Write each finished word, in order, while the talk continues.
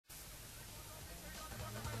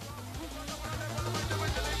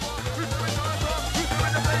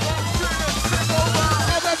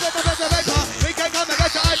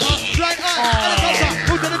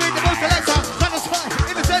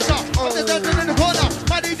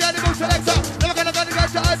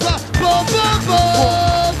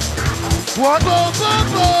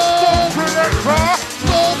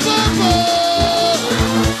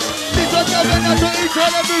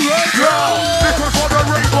turn up the radio. Yeah, this was for the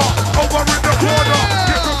raver. Over in the corner.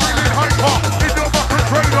 This was really hyper. In the back of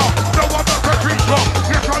trailer. No one that's a creature.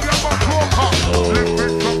 Yes, I am a talker. Live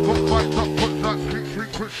it up, put fight up, put that kick,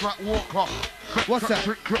 quick like walker. What's that?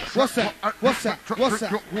 What's that? What's that? What's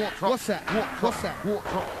that? What's that? What's that?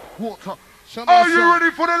 Water. Are you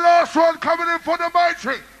ready for the last one? Coming in for the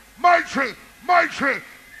mighty,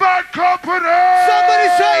 Bad Company! Somebody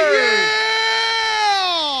say yeah!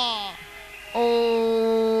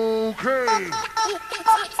 Okay.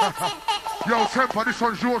 Yo, Temper, this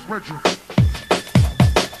one's yours, Reggie.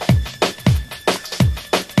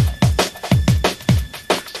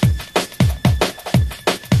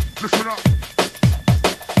 Listen up.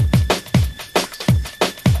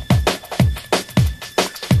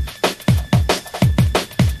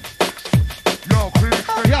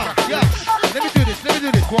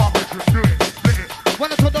 Go on, Richard, do it. When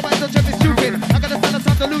I told the man don't be stupid, I gotta stand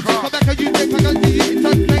aside the losing. Come back and you think I got the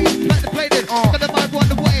turn plane, like the plate it. Got the vibe on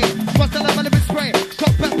the way. What's the level of it spray?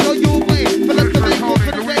 Come back, blow you away. For the make for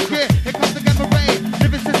the day here. Here comes the gamma ray.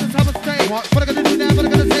 Living systems have a stay. What I gonna do now? What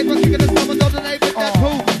I gonna say? What's gonna stop and don't delay with that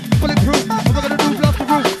proof? Bulletproof. What I gonna do? Blast the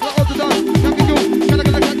roof. Like all the dogs. Young and you. Gonna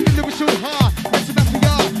catch you in the shoot hard. It's a master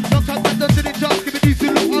yard. Long time back, don't do the job. Give me these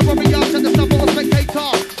Zulu. I'm robbing y'all. Shut the stuff or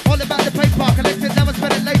spectator. All about the paper. Collect it now and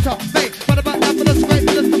spend it later. Mate.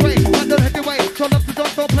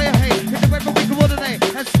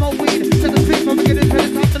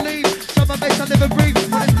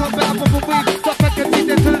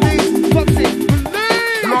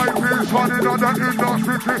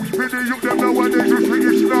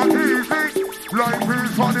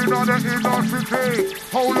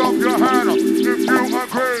 Hold up your hand if you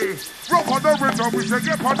agree. Rock on the rhythm, we say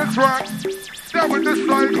get on the track. Now with the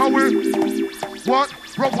style coming. What?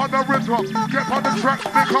 Rock on the rhythm, get on the track.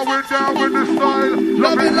 Stick coming down with the style.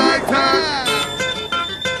 Love it like that.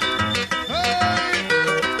 Hey.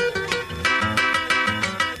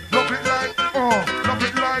 Love it like, love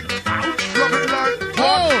it like, ouch. Love it like,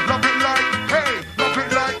 what? Love it like, hey. Love it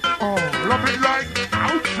like, love it like,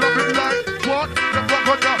 ouch. Love it like, what? The fuck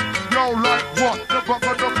on the, yo, like what? The fuck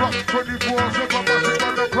on the clock, 24/7, busting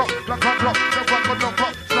on the clock, like a clock. The fuck on the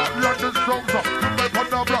clock, start London songs up. The back on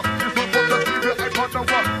the block, this one for the TV, I on the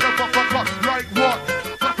what? The fuck on clock, like what?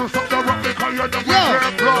 Got to stop the rock because you're the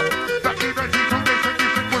weekend block. Back in 92, they said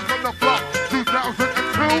music was on the block.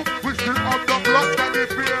 2002, we still on the block. That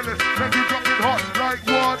is fearless, then you got it hot, like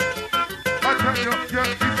what? I tell you,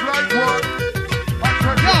 yeah, it's like what? I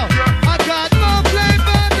tell you, yeah. I got more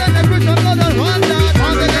flavor than the rich of the one that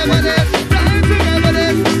on the evidence. Time together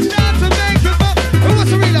this, time to make the fuck. Who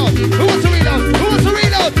wants to reload? Who wants to reload? Who wants to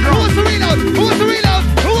reload? Who wants to reload? Who wants to reload?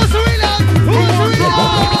 Who wants to reload? Who wants to reload?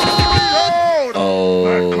 Oh.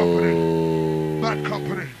 Bad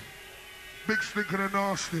Company. Big stinking and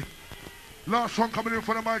nasty. Last one coming in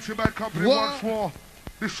for the mighty Bad Company once more.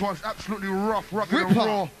 This one's absolutely rough, rugged and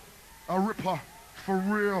raw. A ripper, for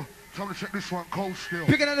real. Time to check this one, cold still.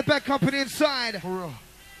 Picking out the Bad Company inside. For real.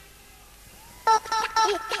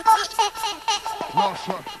 Last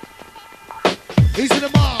one. He's in the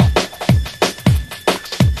mall.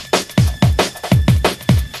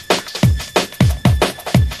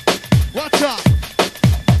 What's up?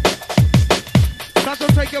 Time to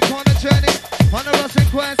take you upon a journey, on a rusting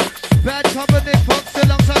quest. Bad Company, folks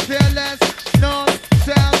alongside fearless. North,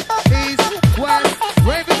 south, east, west.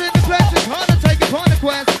 Ravens in the place, it's hard to take you upon a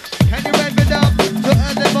quest. Can you rave it up to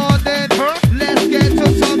early morning? Let's get to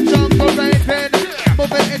some jungle raving.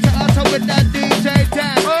 Moving into us with that DJ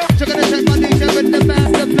dance. You're gonna take my DJ with the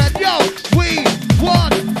master plan. Yo, we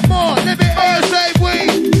want more. Let me hear you say we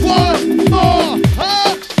want more. Huh?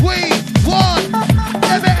 We want.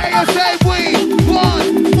 Let me hear you say we want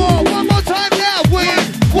more. One more time now. We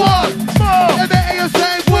want more. Let me hear you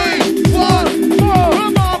say we want more.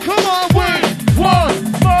 Come on, come on. We want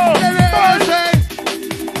more. Let me hear you say.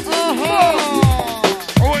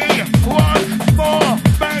 We want more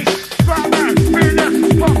bass, drama, Venus,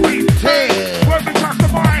 puppy, tape. When we touch the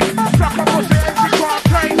mic, suck a pussy, every car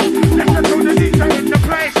place. Listen to the DJ in the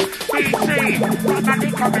place. BC, somebody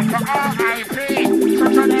coming for RIP.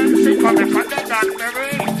 Such an MC coming for the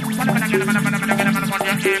Dunbury. On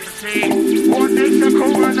your MC. One nation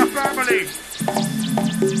cool and the family.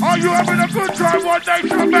 Are you having a good time? One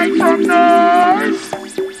nation make some noise.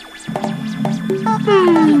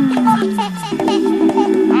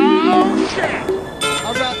 Oh shit. I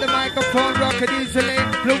rock the microphone, rock it easily.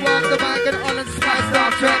 Blew off the mic and all in Sky Star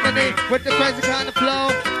Germany with the crazy kind of flow.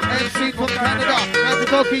 MC from Canada. Out to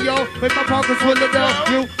Tokyo with my pockets full of dough.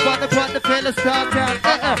 You wanna put the fearless star down?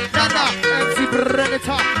 Nah. MC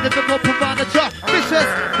Predator, difficult manager. Vicious,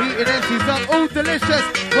 eating MCs up, all delicious.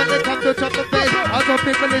 When they come to chop the bass, I don't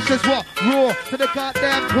be malicious. What? Raw to the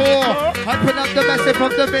goddamn core. I put up the message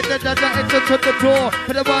from the minute that the entrance to the door.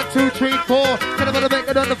 For the 1, 2, 3, 4. Can I make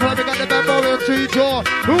it on the floor? We got the memorial tree door.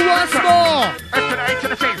 Who wants more? F to the A to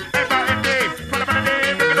the C, M-I-N-D. For the money,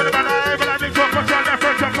 bigger than the money. For the big talk, for the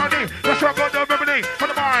first of money. Let's rock on the memory. For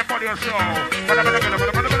the mind, body, and soul. For the money,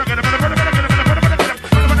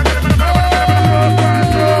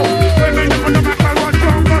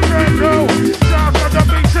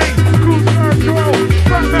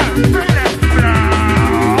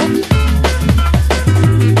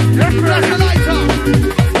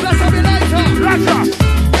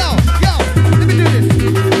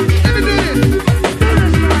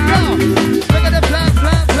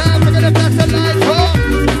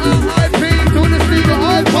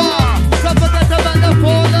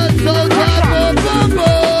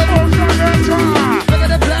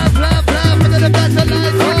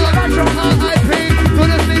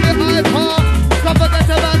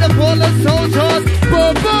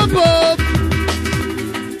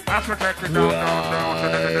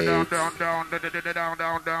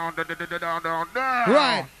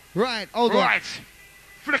 Right, hold on. Right,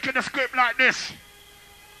 flicking the script like this.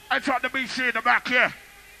 I taught the BC in the back here.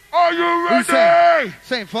 Are you ready?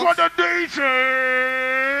 Same, for folks. the DJ?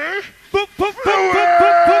 Boop, boop, boop, Fluid! boop,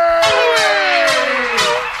 boop, boop.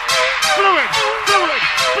 Fluid! Fluid!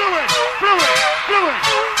 Fluid! Fluid! Fluid!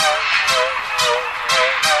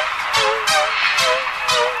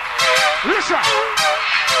 Listen!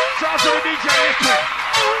 Shout out to the DJ Liquid.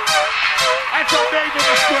 I taught Dave in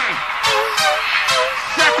the screen.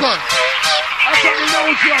 Second, I got the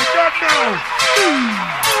low joint, not now.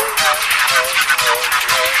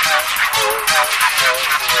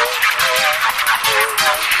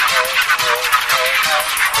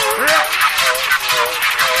 Yeah.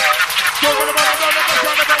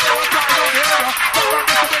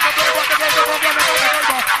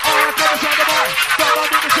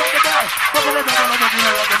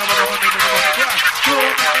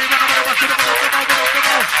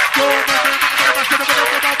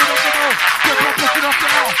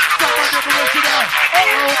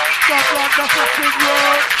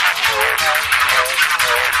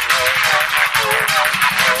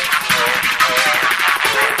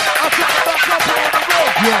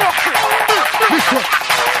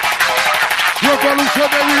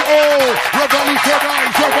 Revolutionary, oh,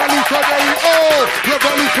 revolutionize, revolutionary, oh,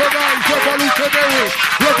 revolutionize, revolutionary,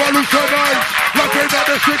 revolutionize, not in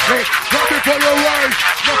the city, not before your rise,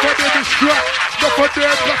 not for them is strapped, not for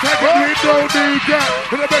them, but I can we don't need that,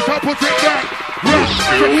 and the best I put it back,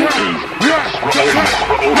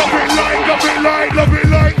 love it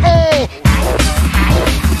like, oh,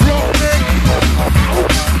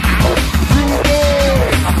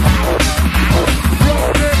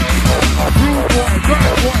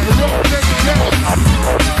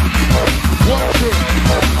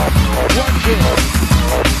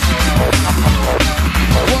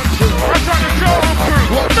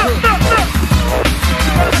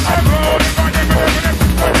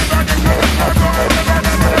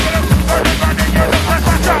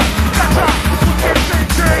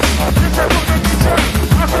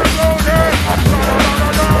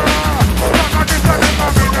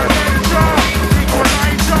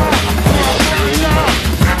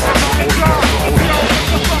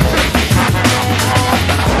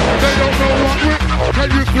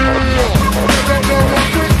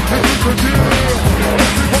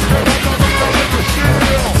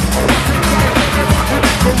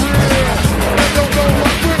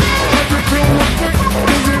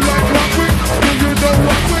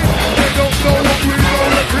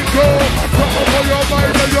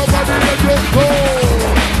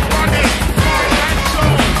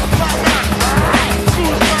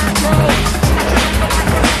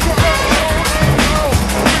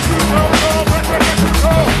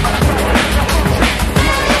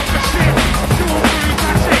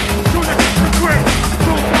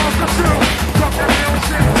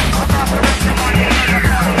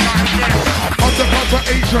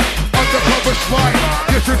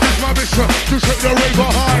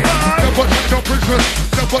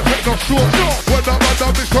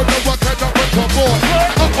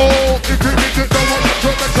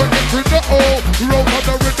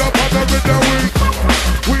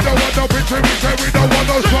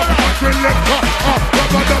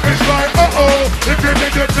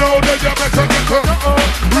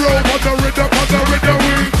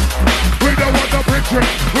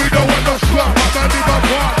 We don't don't want no scrap, I don't need my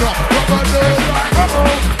partner. Rubber nose,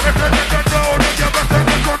 uh-oh. If you didn't know, then you better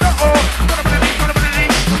get on the oh. Gonna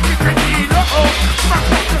believe, keep it in, uh-oh. Smack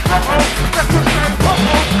up the uh-oh. Let's push them,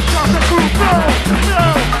 uh-oh. Just a crew, no, no.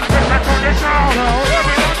 If I turn this out,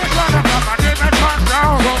 everyone is on the map, I didn't turn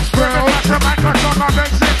down. Spell, the mic on my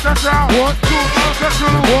big sister sound. What? 2,002,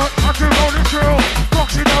 what? I'm too rolling through.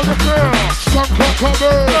 Boxing on the field. Skunk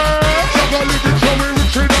coming. Sugar living so we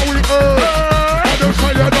rich and now we earn. I don't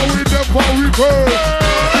say I know we never reverse.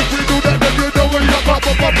 If we do that then you know we are got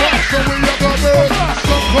up a blast. So we are gonna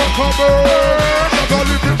skunk coming. Sugar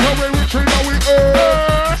living so we rich and now we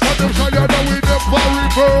earn. I don't say I know we never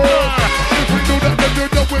reverse. If we do that then you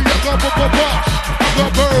know we are got up a blast. The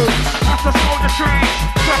birds. After smoke the trees.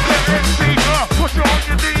 Chocolate MC. Put you on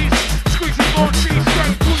your knees. Squeezing more cheese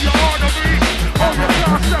straight through your arteries. Oh, you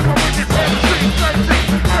can't step up with this MC.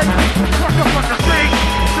 Crush up on the scene.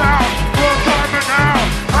 Down. World time and now.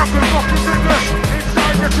 I'm gonna rock the niggas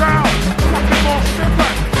inside the town. Fucking more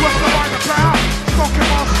snippet. What's the by the pound? Smoking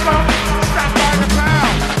more smoke. Stand by the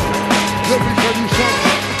pound. Let me tell you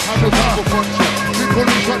something. I'm a double puncher. The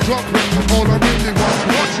police are dropping. All I really want to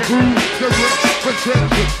watch it. The representation.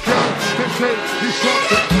 They say he's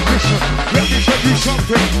something. Listen, let me tell you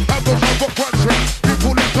something. I'm a double puncher. The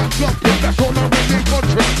police are dropping. That's all I really want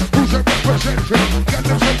to. Who's a representation? Get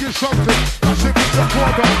them say you something. I say with the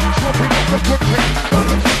quarter. Smoking up the country. Don't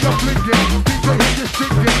let me stop blinking. DJ hear you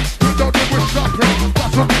singing. You know that we're stopping.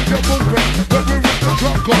 That's what we get moving. When we're with the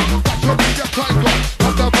drum gun. That's what we get tiger.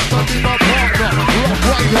 I'm the back of my partner. Rock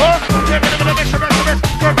rider. Give me the best.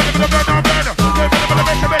 Give me the best.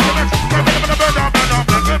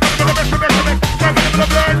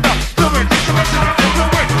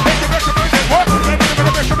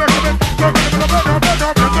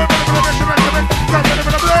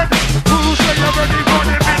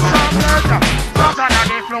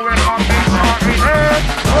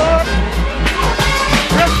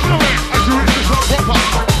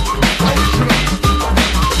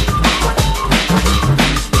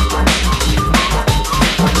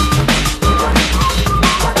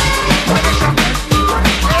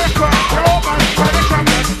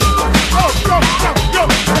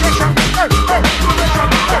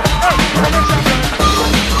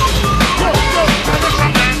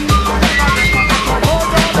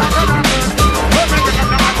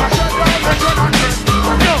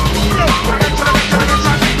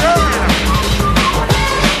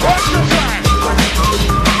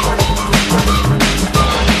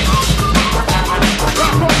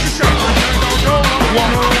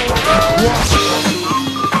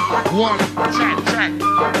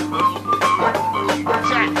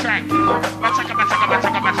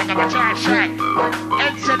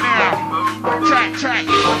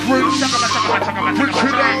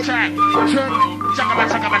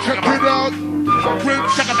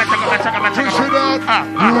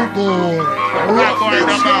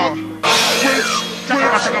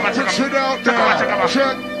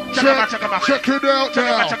 Check it out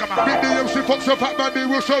now. Big DMC Fox up at Mandy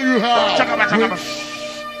will show you how.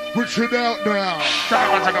 Switch it out now.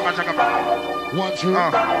 1,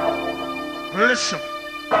 2. Listen.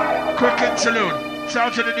 Quick interlude.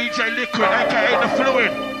 Shout to the DJ Liquid, aka the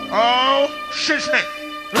Fluid. Oh, shiznit.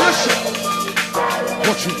 Listen.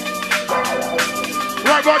 Watch it.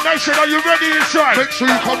 Right, One Nation, are you ready inside? Make sure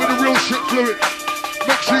you come with the real shit, Fluid.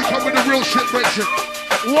 Make sure you come with the real shit, Rachel.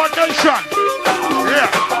 One Nation. Yeah.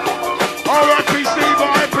 R.I.P. Steve,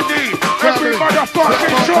 R.I.P. Every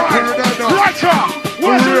motherfucking time. Lighter!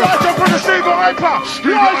 Where's the lighter for the Steve, R.I.P.?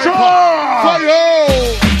 Lighter! Fire!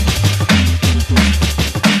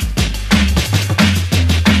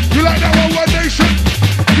 You like that one, One Nation?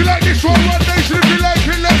 You like this one, One Nation? If you like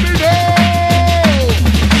it, let me know.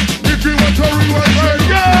 If you want to rewind, say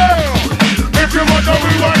yeah. If you want to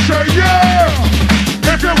rewind, say yeah.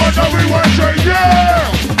 If you want to rewind, say yeah.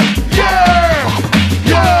 Yeah!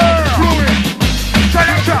 Yeah! Fluid.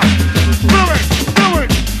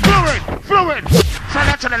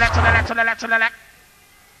 To the left.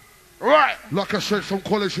 Right. Like I said, some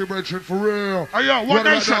quality mention for real. Ayo, One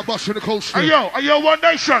Nation. Right now, the coast. Ayo, One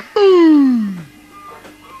Nation.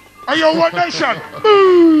 Ayo, One Nation.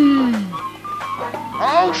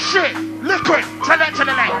 Oh shit. Liquid. To the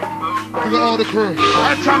left. Look at all the crew.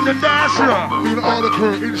 I time the dance floor. Look at all the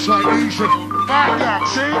crew inside easy. My God,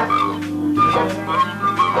 see?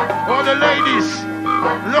 All the ladies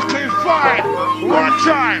looking fine. One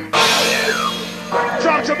time.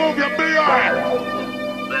 Time to move your behind.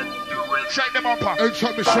 Shake them up.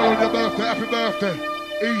 Inside Michelle on your birthday. Happy birthday.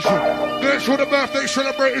 Easy. Next for the birthday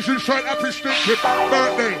celebrators inside. Happy stinking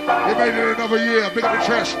birthday. You made it another year. Big up the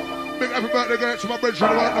chest. big happy birthday again to my bridge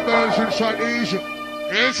and one of the birds inside Easy.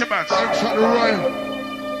 Easy, man. Inside the Ryan.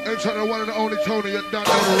 Inside the one and the only Tony, you don't know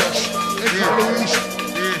the rest. Inside Louise.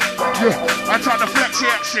 Yeah. Inside the Flexi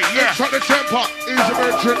Axie, yeah. Inside the Temper, Easy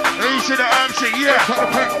Merchant. Easy the MC, yeah. Inside the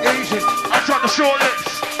Pack, Easy. Inside the Short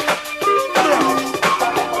Lips.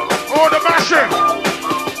 All the mashing.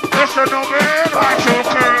 Listen to me.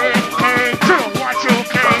 Y2K,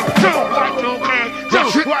 Y2K,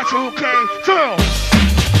 Y2K.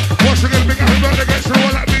 Once again, big happy birthday against the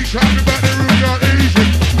one like me. Happy birthday, room girl, Easy.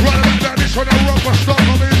 Right about that, this one, a rubber stop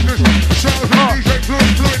on business. Sounds like DJ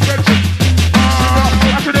Fluid Mention.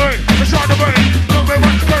 What you doing? It's on the way. Don't be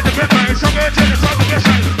one to turn the bed, man. It's on the edge, it's on the bed,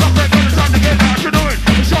 man. Don't be one to turn the bed, man. What you doing?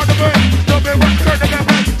 It's on the way. Don't be one to turn the bed,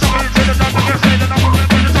 man. It's on the edge, it's on the bed, man. Don't be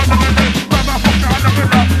one to turn the bed, man. Grab my fuck on the bed,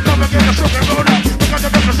 man. Come and get the sugar roller. Because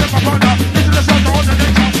the bed is in my corner. This is the sound of the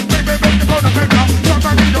nature. Baby, make the corner paper. Come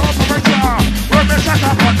and get the operator. We're the set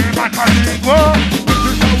up on the back of the wall. This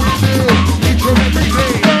is how we do. Each and every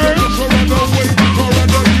day. Just around the way,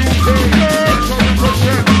 around the UK. That's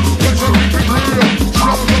 100%. That's everything real.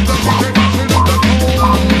 Sounds of the DJ, nothing of the cold.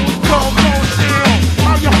 Go still.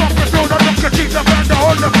 How you fucking feel? The look at the band, the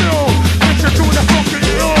whole of you. Listen to the fucking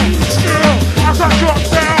you. Still, as I drop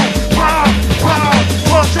down. Pow,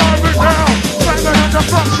 what's over now? Banging on the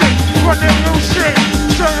function. Running new shit.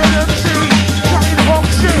 Saying MC. Trying the whole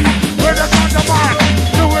shit. When it's on the mic.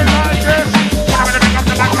 Do it like this. When I'm gonna pick up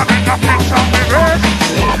the mic, I make a fix on my wrist.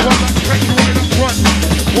 One like take you in the front.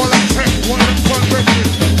 One like take one in front, baby.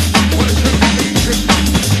 One is in the easy.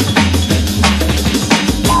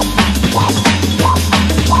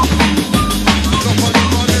 Enough of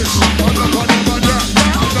them on this, enough of them on that.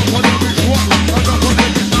 Enough of them is what, enough of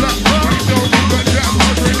them is black. We don't even that, we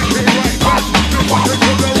really can't right back. We must it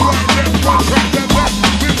to the right, left, front, right, then back.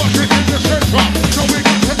 We must it in the center, so we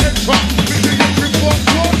got to enter. We do your trip for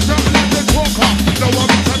once, I'm like the talker. No, I'm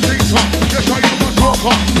not a teacher, yes I am a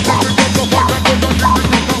talker. Every day the fight, I'm gonna think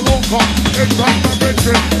this is a walker. Inside my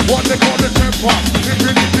bedroom, what they call the temper. If you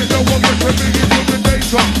need to know what you're telling me, into the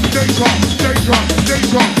data.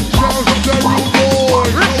 Sounds of the rude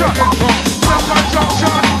boys, Richard, someone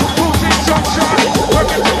junction, who's in junction?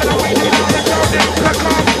 Working together, we need to get down in the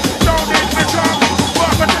club. Down in the club.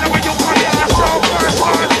 Working together, when you call it a show first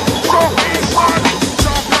one. Show east one.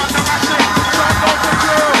 Show plan the machine. Show down the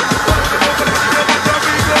drill.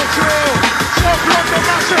 Show plan the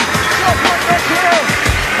machine. Show plan the drill.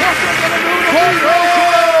 What's it gonna do to me?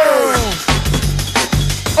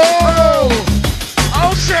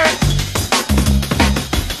 Oh shit.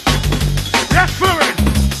 That's fluid.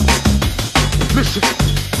 Listen,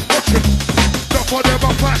 watch it. Enough of them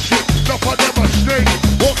a fashion, enough of them a snake.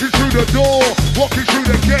 Walking through the door, walking through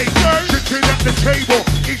the gate. Sitting at the table,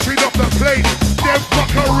 eating off the plate. Them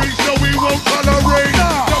fuckeries, no we won't tolerate.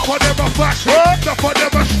 Enough of them a fashion, enough of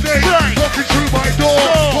them a snake. Walking through my door,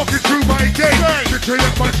 walking through my gate. Sitting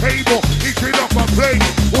at my table, eating off my plate.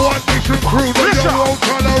 One nation crew, no you won't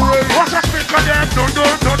tolerate. What's a speak of them? No.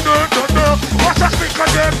 What's a speak of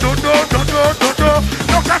them? No.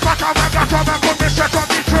 Look at what I'm going to set on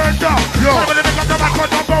the trender. I'm going to make up the back of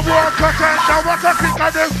number one contender. What's a speak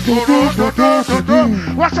of them? No.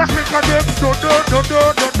 What's a speak of them? No.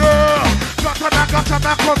 Got a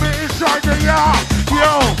back of me inside the yard.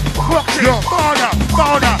 Yo, boxing,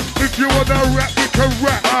 border. If you wanna rap, we can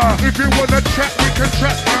rap. If you wanna chat, we can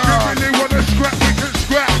chat. If you really wanna scrap, we can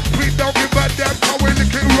scrap. We don't give a damn how we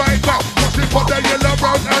lick it right back. What's it for the yellow,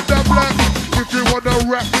 brown and the black? If you wanna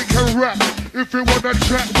rap, we can rap. If you wanna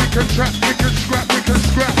chat, we can chat. We can scrap,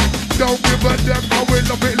 Don't give a damn how we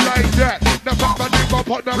love it like that. The fact that they my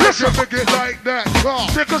partner, we can make it like that.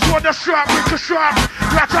 Niggas wanna strap, we can strap.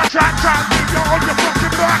 Rat-tat-tat-tat, leave you on your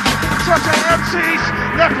fucking back. Such a MCs,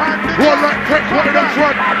 left hand. One like quick, one in the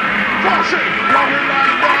front. Pass it, love it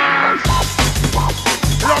like that.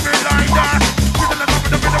 Love it like that. Rhythm,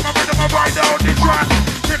 ride down the track.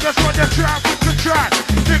 Niggas wanna trap, we can trap.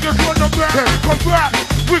 Niggas wanna rap, we can rap.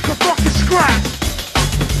 We can fucking scrap.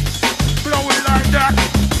 Blow it like that.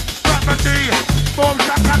 Family, boom,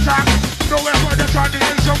 attack. Nowhere for the Johnny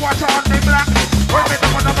Asian water on the black. When we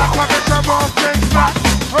come on the back of it, some more things back.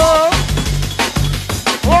 Oh,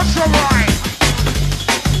 what's the right?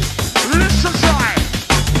 Listen side.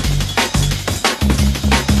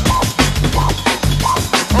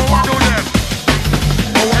 Oh, I do them.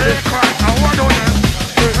 Oh, I do them.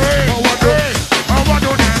 Hey, oh, I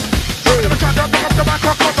do them. Let me try to pick up the back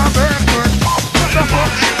of my backward. What the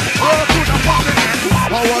fuck? Oh, to the fucking end.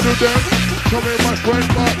 How I do them? Tell me my friend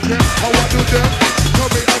Mark them. How I do them? Tell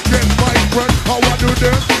me again my friend. How I do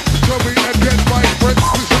them? Tell me again my friend.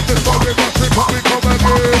 We set the story, but we come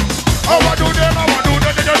again. How I do them? How I do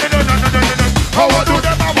them?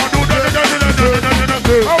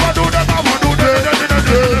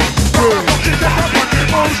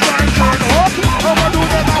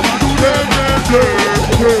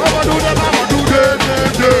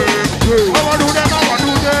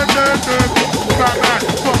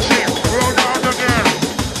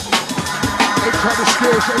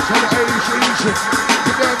 this ain't kind of easy.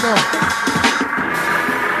 You don't know.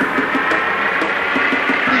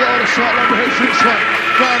 We got all the shot like the head switch one.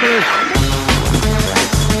 Family.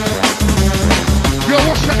 Yo,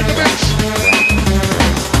 what's that in the mix?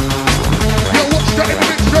 Yo, what's that in the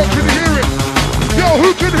mix? Yo, can you hear it? Yo,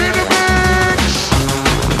 who can hear the mix?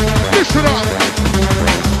 Listen up.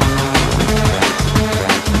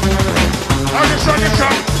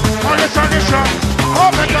 Listen. Oh,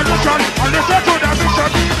 make a listen. Listen to the mission.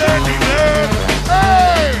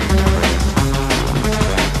 Hey!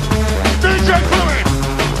 DJ Fluid.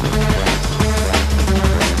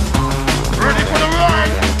 Ready for the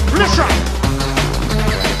ride? Listen.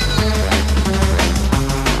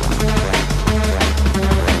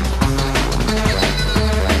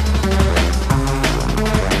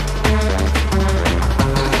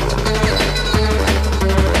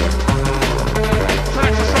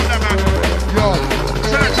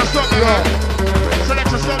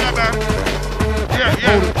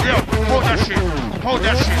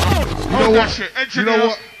 Hold that shit.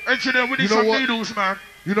 Engineer, we need some needles, man.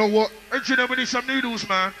 You know what? Engineer, we need some needles,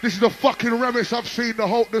 man. This is the fucking remix I've seen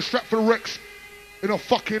the Stratford Rex in a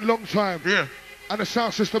fucking long time. Yeah. And the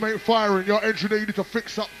sound system ain't firing. Your engineer, you need to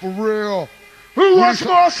fix up for real. Who wants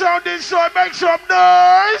more sound inside? Make some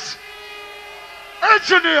noise.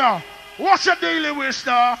 Engineer, what's you dealing with,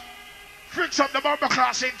 star? Fix up the bomber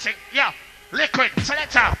class intake. Yeah. Liquid,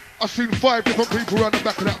 selector. I've seen 5 different people around the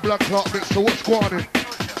back of that blood clot mix, so what's going on?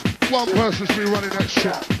 One person's been running that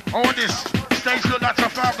shit. Oh, this stage look like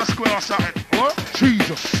Trafalgar Square or something. What?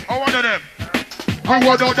 Jesus. Oh, one of them. I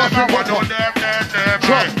want them. I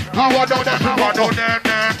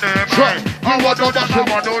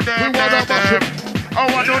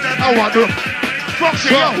want them. Foxy,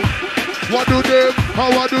 yo. What do them? How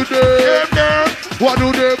I do them? What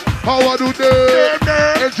do them? How I do them?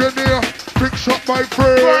 Engineer, fix up my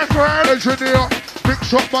friend. Engineer,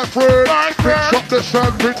 fix up my friend. Fix up the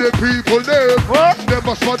sound for the people there. They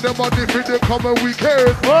must spend their money for the coming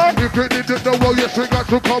weekend. If you didn't know, well, yes, we got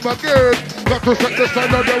to come again. Got to set the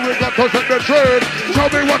standard and we got to set the trend. Tell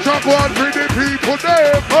me what I want for the people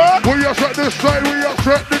there. We are set the style, we are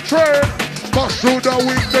set the trend. Bust through the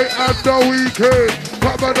weekday and the weekend.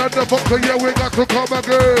 Coming on the box, yeah, we got to come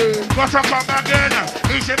again. Got to come again.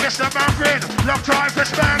 Easy, Mr. Manfred. Love drive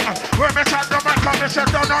is bang. When we start the mic, come and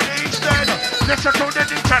sit down on the east end. Listen to the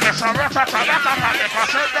detail. It's a rat-a-tat-a-tat-a-tat. If I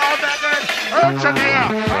sit down again.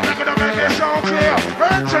 Engineer, I'm gonna make it so clear.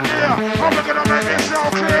 Engineer, I'm gonna make it so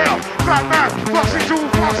clear. Fat man, Foxy 2,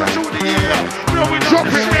 Foxy 2 the year. No, we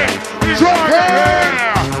don't shit. Drop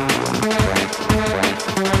it.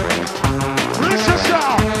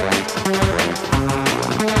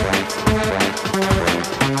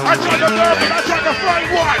 I tried to learn, but I tried to find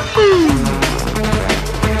one.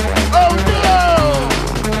 Oh no!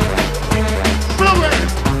 Fluid!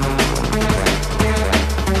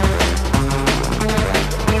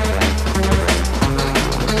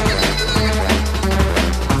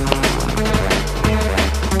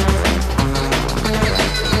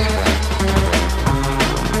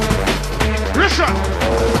 Listen!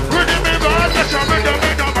 Rhythm me bad, listen, rhythm me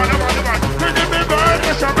no bad, rhythm me bad,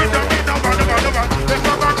 listen, rhythm me no bad, if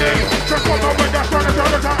I'm a day, just come up with that one and all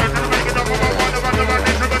the time, and make it up over one, I can't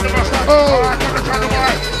try to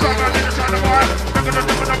why, I'm not in the try to why, I'm gonna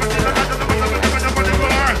do it,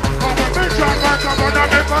 come on,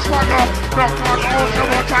 I'm in for swagger, knock on all the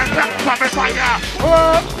more time, back from the fire.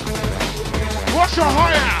 What's your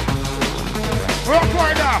higher? Rock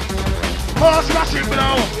rider. Oh, smashing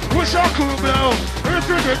blow, wish I could blow. If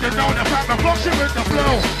you didn't know the fact, I'm boxing with the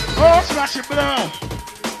flow. Oh, smashing blow.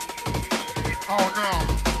 Oh no.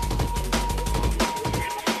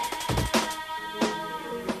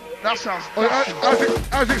 That sounds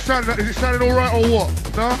How's it sounding? Is it sounding alright or what?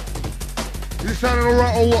 No? Is it sounding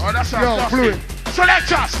alright or what? Oh, that sounds Fluid.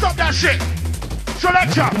 Selector, stop that shit.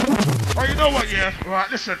 Selector. Oh, you know what, yeah? Right,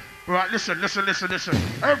 listen. Listen.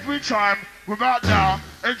 Every time, without now,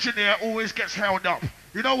 engineer always gets held up.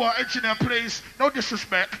 You know what? Engineer plays, no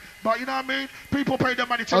disrespect, but you know what I mean? People pay their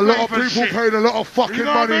money to a lot of people shit. Paid a lot of fucking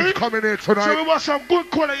money coming here tonight. So we want some good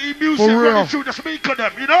quality music running through the speaker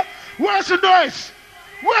them, you know? Where's the noise?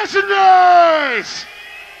 Where's the noise?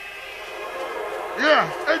 Yeah,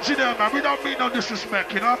 engineer man, we don't mean no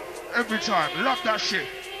disrespect, you know? Every time, love that shit.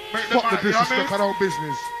 Make Fuck the the disrespect, I don't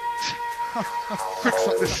business. Fix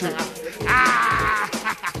up this shit.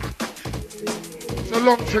 It's a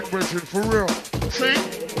long thing, brethren, for real. See?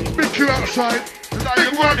 Big Q outside,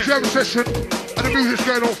 big one jam session, and the music's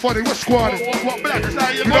going on funny. What's squatting? What black? Is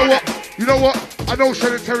that you know what? You know what? I know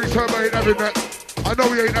Sanitary Turbo ain't having that. I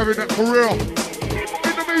know he ain't having that, for real.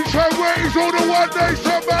 In the me say where is all the one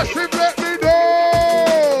nation massive, let me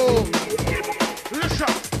know.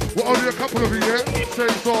 Listen. We're only a couple of you, yeah? Say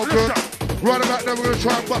it's all good. Right about now, we're going to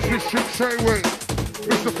try and bust this shit same way.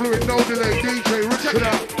 Mr. Fluid, no delay, DJ, rich it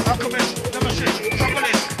out. Alchemist, nemesis,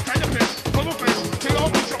 troublist, take the piss, pull the fist, till all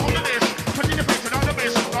piece on the list, put in the face and on the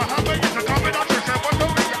base. I have a yes, I come in on this, and what the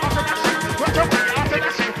way you after that shit, what the way you after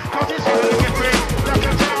that shit, cause it's all you get paid, like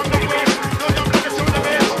a town on the waist, no dumb niggas to the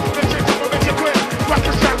base, the chicks will make you quit, rock the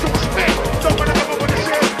shot to a spit, don't wanna know what it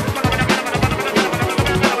is,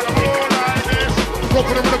 Rock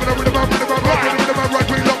for the rhythm, right,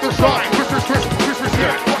 we love the start. Twist,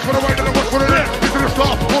 yeah. Watch for the right and watch for the left. Into the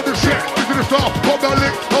star, hold the shit, into the star, hold that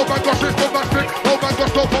lick. Oh my gosh, it's bombastic. Oh my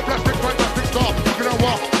gosh, no for plastic, fantastic star. Look at that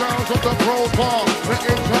walk, sounds of the profile. The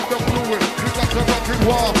impact of fluid, we got the rocking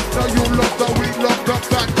wall. Now you love that, we love the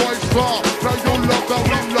bad boy star. Now you love that,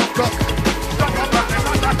 we love the.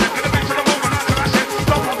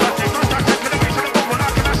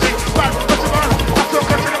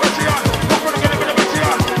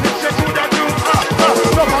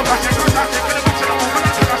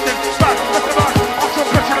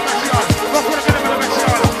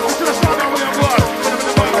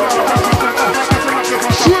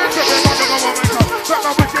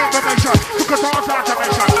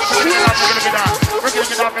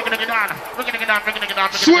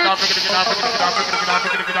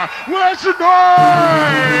 Where's the noise?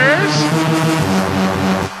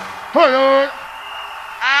 Hey, oh,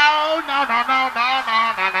 no.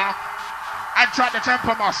 I tried the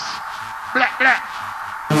temper moss. Black.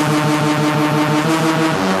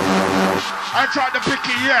 I tried the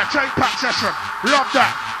picky, yeah, chain pack session. Love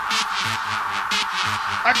that.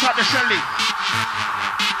 I tried the Shelly.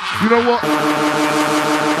 You know what?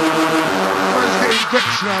 Man's getting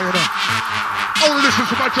vexed now, you know. Only listen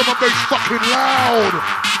to my drum and bass fucking loud.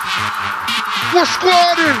 We're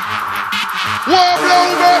squatting. We're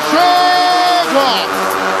blowing the server.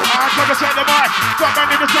 I'm trying to set the mic. Fuck man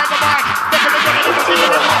in the set the mic.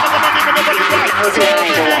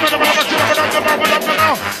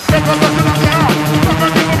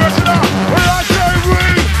 I say we,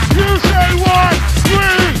 you say what?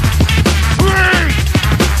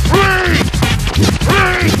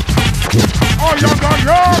 Oh, yoga,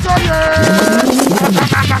 yeah.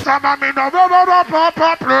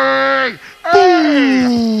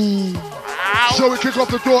 Boom. So we kick off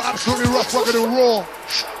the door, absolutely rough, rugged and raw.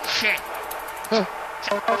 Shit. Huh.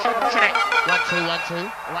 1, 2.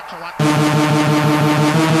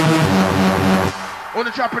 All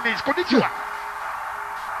the Japanese, konnichiwa.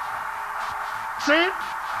 See?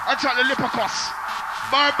 I tried the lipacos.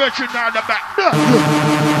 My bitch down the back.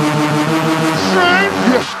 See?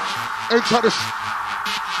 Yeah. Enter this.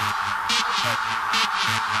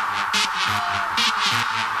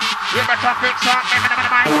 You better fix up.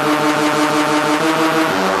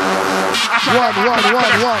 One.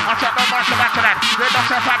 I took the march back to that. They don't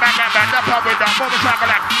say five back that. They're probably down. Move the travel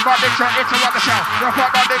that. But they try it's a rubber show. They're far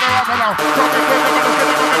down, they go up and down.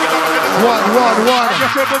 One. You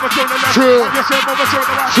say move it to the left. Two. You say move it to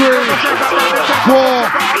the right. 3,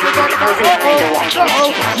 4.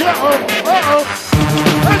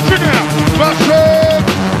 Engineer. Massive.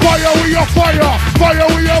 Fire we are fire. Fire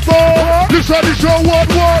we are born. Listen, this your word.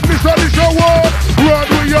 Listen, this your word. Run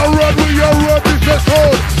we are run. This is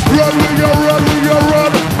code. Run we are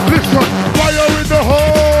run. Listen, fire in the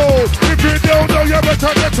hole. If you don't know, you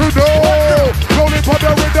better get to know. Rolling for the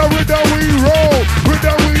rhythm we roll.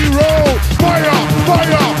 Rhythm we roll. Fire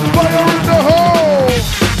in the hole.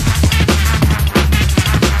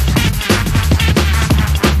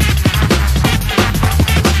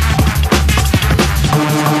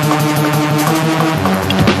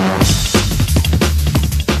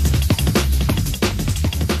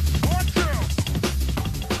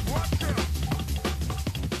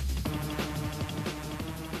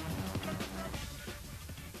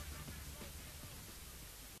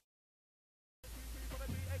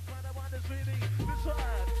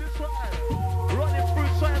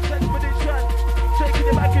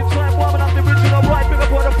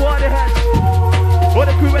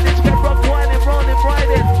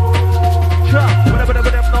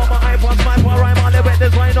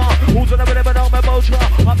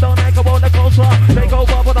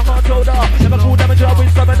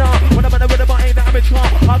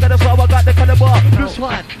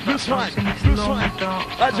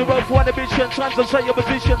 As you roll for one division, translate your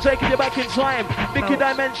position, taking you back in time. Mickey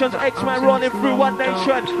Dimensions, X-Men rolling through one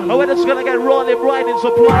nation. And we're just gonna get rolling, riding,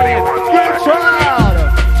 supplying. Get wild!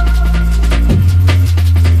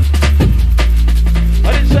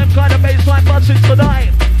 And it's some kind of baseline buzzing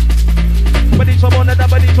tonight. Never need someone and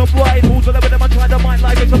never need some bride. Who's the level them I try to mind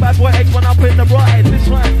like it's a bad boy X1 up in the bride. This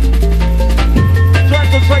one.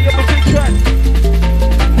 Trying to say your position.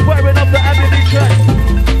 Wearing up the ammunition.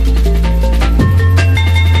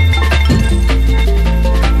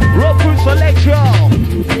 Rock food selection.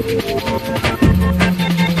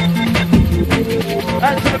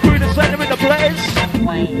 And to the crew that's center in the place.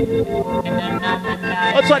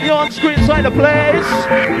 Outside the on-screen side of the place.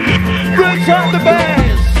 Brings out the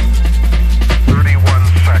bass. 31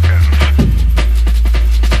 seconds.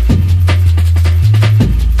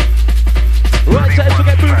 Right side to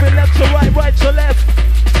get moving, left to right, right to left.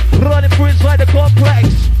 Running through inside the complex.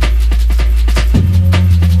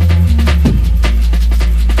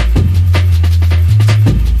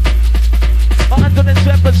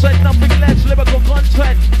 %, nothing less, lyrical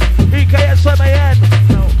content. EKS on my end.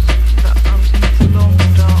 That I'm in this long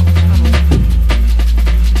dark tunnel.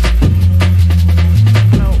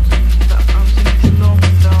 That I'm in this long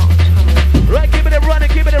dark tunnel. Right, keeping it running,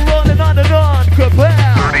 keeping it rolling on and on.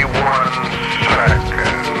 Prepare. 31 seconds.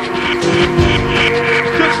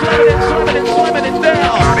 Just slamming it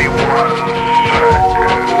down. 31 seconds.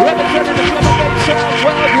 Representing the drum and bass sound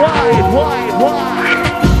worldwide, wide.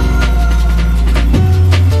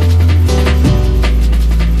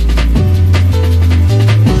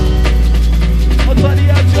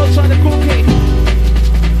 Outside the cookie,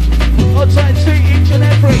 outside see each and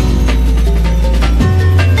every.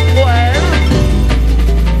 Well,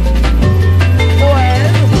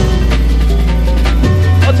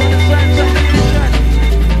 outside the signs of the kitchen.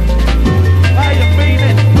 How you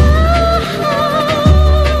feeling?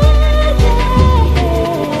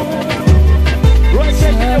 Right,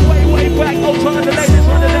 taking it way back. Outside the ladies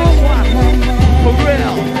on the next one. For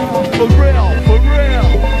real.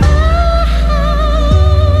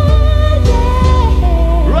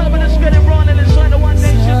 Get it running inside the One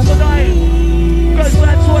Nation tonight. Cause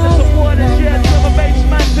that's what the support is, yeah, drum and bass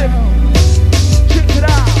massive. Check it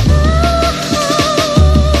out.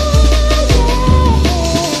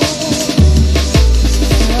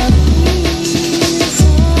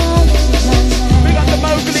 We got the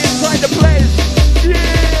Mowgli inside the place.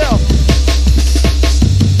 Yeah.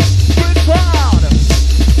 Good sound.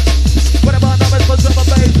 What about numbers for drum and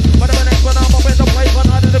bass? What about next one? I'm up in the place. One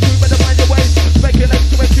out of the group and find your ways. Speculate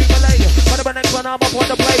to accumulate. What about next one? I'm up on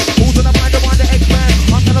the plate. Who's in the mind of one the X-Man?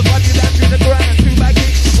 I'm gonna drive you down to the ground. 2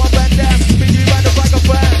 baggies, 1 band down. Speed you round the like a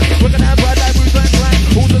fan. We're gonna have bad life, who's and plan.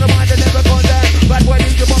 Who's in the mind that never gone down? Bad boy,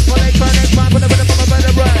 use your bump for they turn X-Man. With a rhythm of a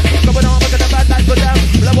better brand. Coming on, we're gonna bad life for them.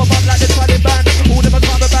 Blow up like this funny band. Who never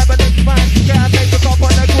come bad but X-Man? Can't make the top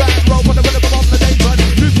on the ground. Roll for the rhythm of the nation.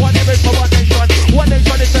 This one here is for One Nation. One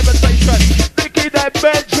Nation is devastation. Nicky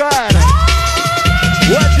Dimension.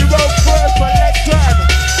 When you roll first selection.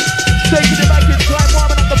 Taking it back in time,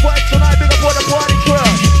 warming up the bike tonight, big up all the party crew.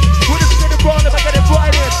 We're just getting wrong if I get it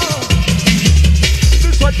right in.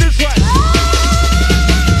 This one.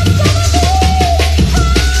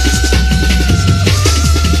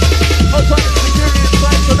 Outside the security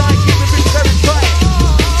inside tonight, keeping things very tight.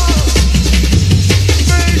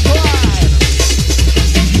 Meantime,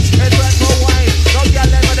 it's like no wine. Don't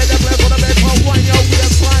get let me the play for the best for wine, yo, we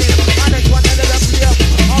are flying. My next one, let it play up.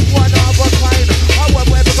 I'm one of a kind. I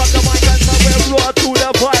went where because the mic and somewhere raw to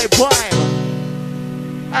the vibe.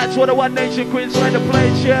 That's what the One Nation Queens are in the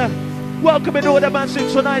place, yeah. Welcoming all the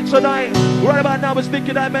massive tonight. Right about now, it's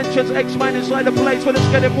Nicky Dimensions, X-Man inside the place, but it's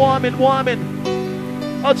getting warming.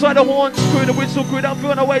 Outside the horns crew, the whistle crew, I'm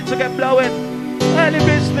feeling a way to get blowing. Early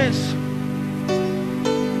business.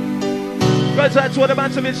 Guys, that's what the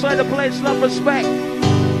massive inside the place, love, respect.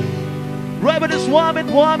 Right, but it's warming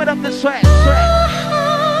up the set.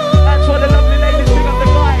 That's what the lovely ladies pick up the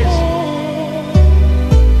guys.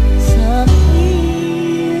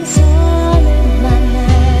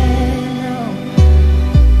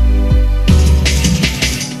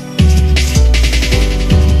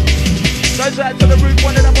 Guys, out to the roof,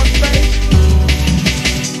 one of them on stage.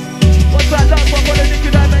 What's that last one for the Nicky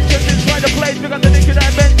Dimensions inside the place? We got the Nicky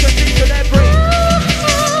Dimensions, each and every.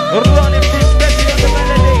 Running through steady on the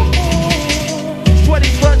melody.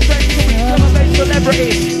 21st century drum and bass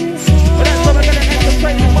celebrity. But that's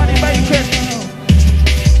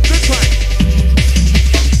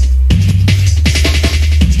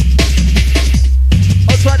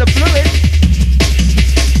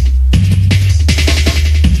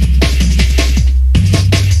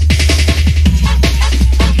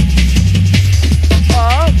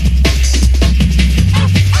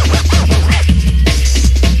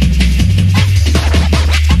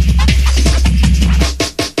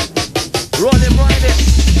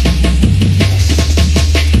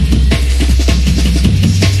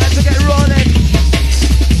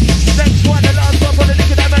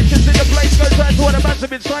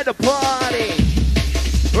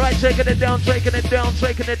Taking it down, taking it down,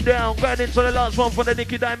 taking it down. Going into the last one for the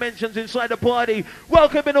Nicky Dimensions inside the party.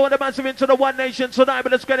 Welcoming all the massive into the One Nation tonight,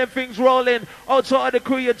 but let's get them things rolling. Outside the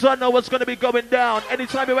crew, you don't know what's going to be going down.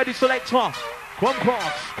 Anytime you're ready, selector. Come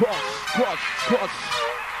cross, cross, cross, cross.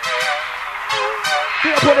 Be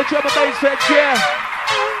up on the drum and bass heads, yeah.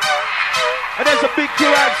 And there's a big crew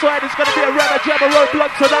outside. It's going to be a Rammer Jammer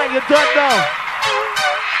roadblock tonight, you don't know.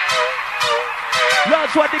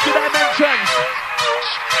 Last one, Nicky Dimensions.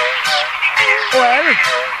 Well,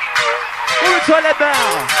 who we tell it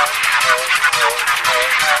now?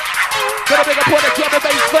 Gonna bring up on the drum and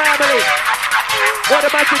bass family. What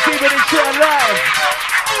am I to keep it in shit alive?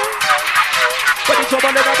 Ready to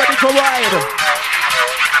run, ready to ride.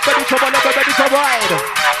 Ready to run, ready to ride.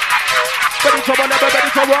 Ready to run, ready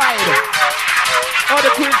to ride. On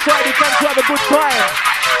the queen side, you come to have a good time.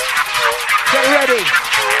 Get ready.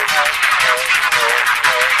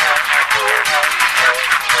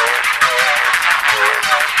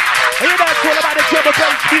 You know it's all about the drum and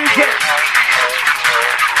bass music.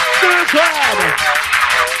 Good time.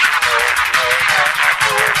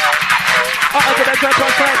 Under the 10%.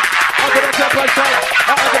 Under the 10%.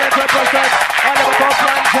 Under the 10%. I never go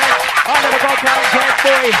planted. I never go planted,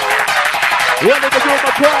 boy. One in the room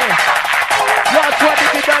of cry. Last one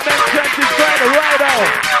Nicky Dimensions inside the rider.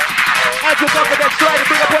 I took up with that slide and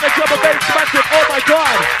bring up on the drum and bass massive. Oh my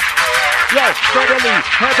God. Yo, steadily,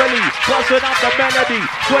 heavily, busting up the melody.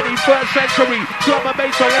 21st century, drum and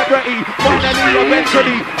bass celebrity. Finally,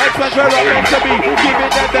 eventually, express where I'm meant to be. Giving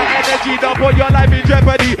them the energy, don't put your life in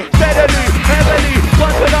jeopardy. Steadily, heavily,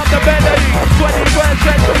 busting up the melody. 21st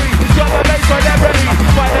century, drum and bass celebrity.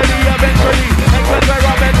 Finally, eventually, express where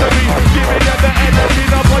I'm meant to be. Giving them the energy,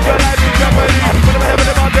 don't put your life in jeopardy.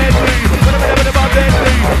 Whatever about deadly, whatever about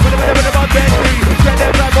deadly, whatever about deadly. Send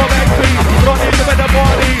them like more entry, running to the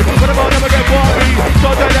party. What about never get Barbie?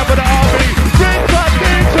 So turn up for the army. Bring up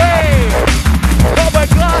DJ. Oh my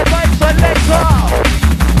God, my selector.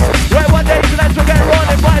 Right, one day tonight we'll get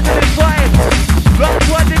rolling right to this time. Last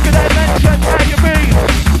one Nicky Dimensions, how you mean?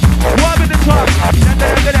 Warm in the top.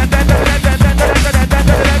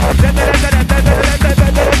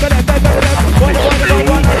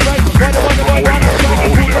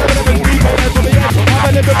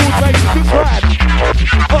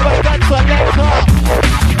 Oh my God, selector.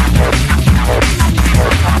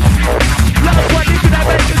 Last one Nicky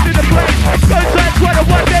Dimensions in the place. Go inside for the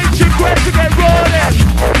One Nation quest to get rolling.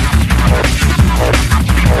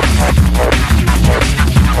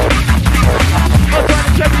 I'm trying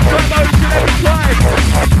to check the turbo each and every time.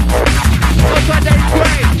 I'm trying to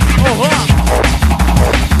great.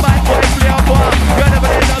 Bad boy, play a bar. You're never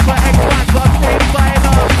there, that's my X-Fans. I'm inside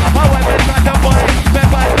up. How I been at the boy.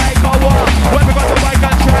 Remember like a war. When we got the mic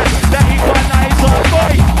and track, that equalizer,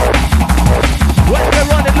 boy. When we're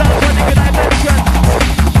running last one Nicky Dimensions.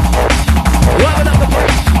 Warming up the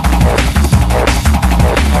place.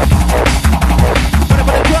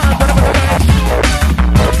 Whatever the drums, whatever the bass.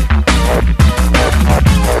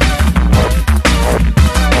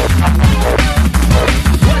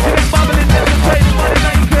 Watching it bubbling, entertaining, money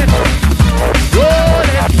making.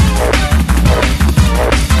 Rolling.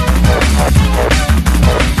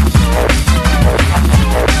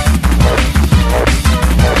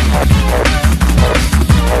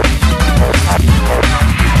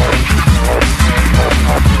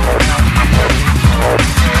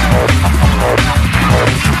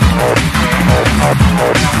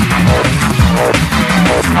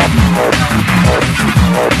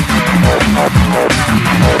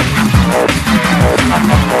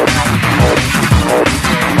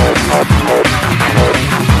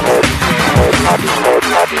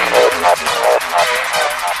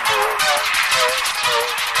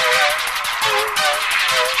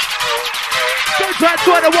 That's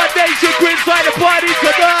what the One Nation crew inside the party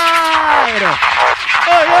tonight.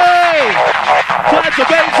 Oh hey! Time to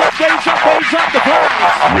bass up, bass up, bass up the vibes.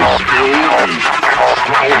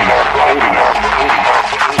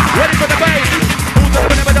 Ready for the bass. Who's the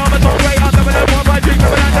never know my song great? I'm never know my drink,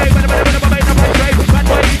 never know my name, never know my bass, I'm straight. Bad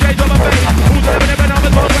boy DJs on my face. Who's the never know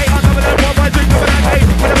my song great? I'm never know my drink, never know my name,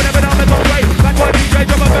 never know my song great. Bad boy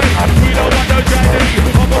DJs on my face. We don't want no tragedy.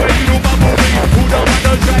 I'm going to do my movie. Who don't want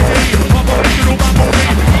no tragedy? I'm going to do my movie.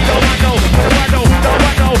 We don't want no, we don't want no, we don't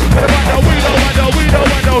want no, we don't want no, we don't want no, we don't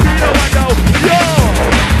want no, we don't want no. Yo!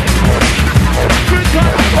 Good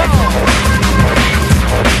time,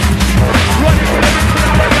 running with every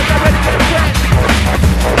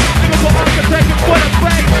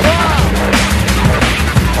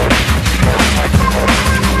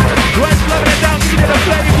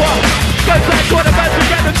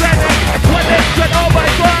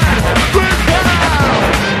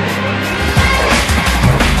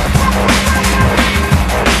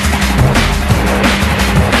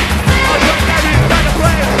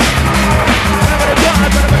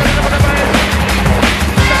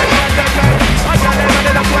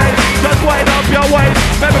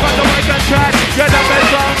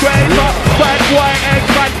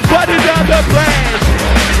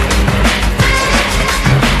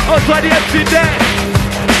Outside the MC deck.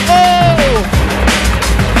 Oh!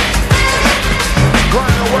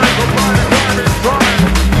 Right away from grinding, trying.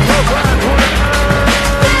 So bad for the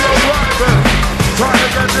area driving. Trying to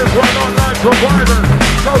get this one on like surviving.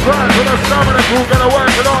 So bad for the stamina crew, gonna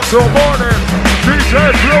work it on till morning.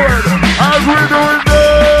 DJ Fluid, as we doing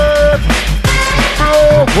this.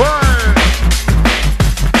 Blow fine.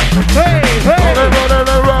 Hey, hey!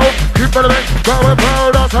 Running around, keep it in, going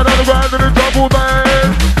proud, outside of the ground in the double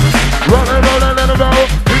band. Running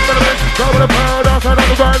around, keep it in, going proud, outside of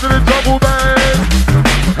the ground in the double band.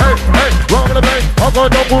 Hey, hey, rolling the bank, I'm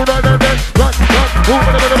going to move on and then rock, move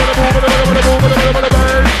it,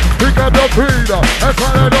 pick up your feet, and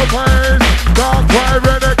swallow your pain. Dark white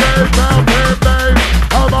renegade, mountain babe.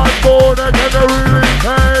 I'm on board and can really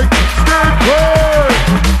take. Stick cold.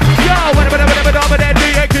 Yo, whatever, that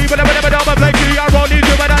DAQ, whatever, play key, I roll these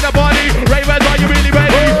women on the body. Ravens, are you really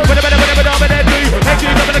ready? Whatever, that D, AQ,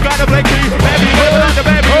 I'm the kind of play key. Baby, whatever, on the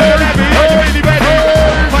baby, are you really ready?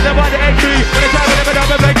 Whatever, the AQ, when it's time,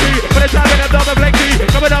 whatever, play key. When it's time, whatever, play key.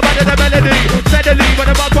 Coming up under the melody. Steadily,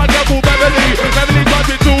 whatever, one girl called Beverly. Beverly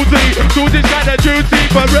talking Susie. Susie's kinda juicy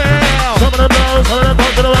for real. Some of them know, some of them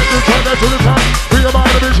talk to the right, you turn that to the top. Free your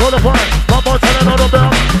mind to be sure to find. Pop on telling on the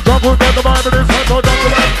bell. Jump with the Bible, this hand, don't jump the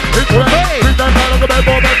line. It's wet, beat that down on the bed,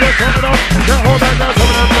 ball back, just coming up. Get hold back now, some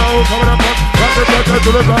of them know, some of them talk. Back and touch that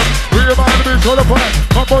to the top. Free your mind to be sure to find.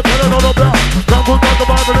 Pop on telling on the bell. Jump with the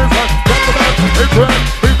Bible, this hand, jump the bed. It's wet,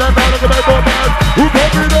 beat that down on the bed, ball back. Who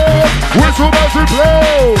put me there? Whistle, massive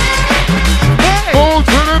blow. Move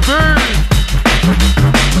to the beat.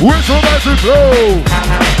 Whistle, massive blow.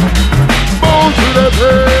 Move to the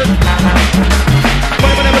beat.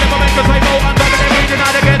 Who's gonna never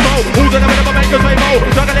make us say no?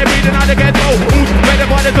 Juggling, breathing out the ghetto. Who's ready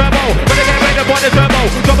for the turbo? When they get ready for the turbo.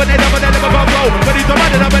 Jumping they never go blow. Ready to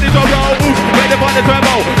run it, I'm ready to roll. Who's ready for the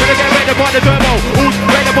turbo? When they get ready for the turbo. Who's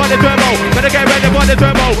ready for the turbo? When they get ready for the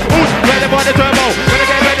turbo. Who's ready for the turbo? When they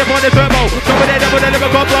get ready for the turbo. Jumping they never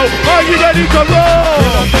go blow. Are you ready to roll?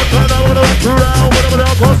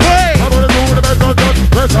 Hey! I'm gonna do the best of the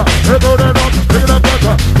pressure. Hey, go down, pick it up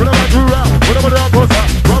better. When I'm at you round, when I'm at the pressure.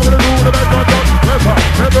 I'm gonna do the best of the pressure.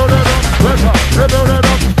 Hey, go down, pressure. Hey, go down,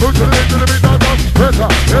 push it into the beat, pressure.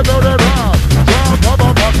 Hey, go down, jump,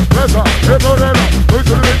 pressure. Hey, go down, push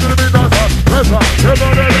it into the beat, pressure. Hey,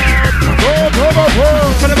 go down,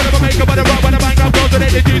 Whenever make up on the rock, when I bang up, go to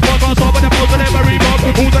the G's, walk on top of the post, and every remote.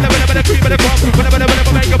 Who's on the cream of the crop? Whenever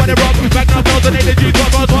make up on the rock, back up, go to the G's,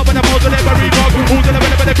 walk on top of the post, and every remote. Who's on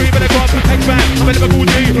the cream of the crop? X-Man, I'm in the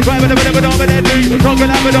Gucci, right with the dominantly.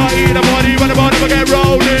 Rockin' up and I eat a body, when the body will get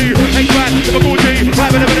rolly. X-Man, I'm a Gucci,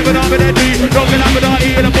 right with the dominantly. Rockin' up and I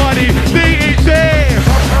eat a body. DEC!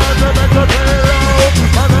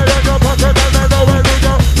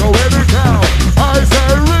 I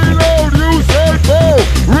say reload, you say go.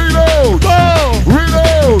 Reload,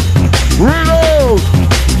 reload, reload,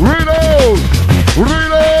 reload,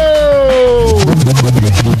 reload.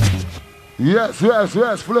 Yes,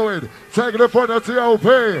 Fluid. Taking it for the TOP.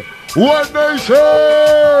 One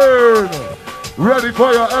nation. Ready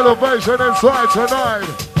for your elevation inside tonight.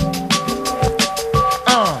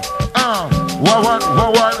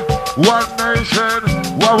 One nation.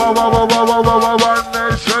 One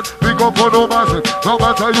nation. We go for no massive, no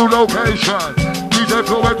matter your location. DJ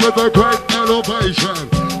Fluid with a great elevation.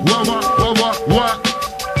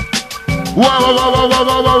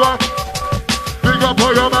 Big up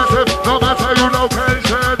for your massive, no matter your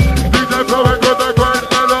location. DJ Fluid with a great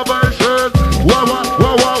elevation.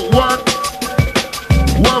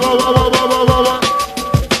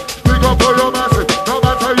 Big up for your massive, no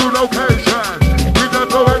matter your location. DJ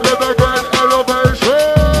Fluid with a great elevation.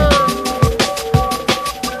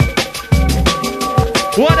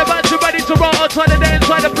 What about you ready to roll outside the day,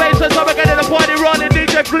 inside the place? That's how we're getting the party rolling,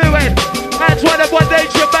 DJ Fluid. That's what about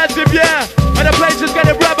nature massive, yeah. And the place is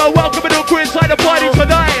getting rebel. Welcome to the crew inside the party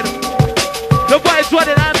tonight. The boys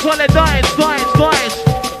running hands on the dice.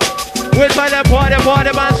 We're inside the party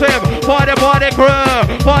massive. Party crew.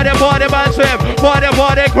 Party massive. Party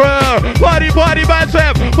crew. Party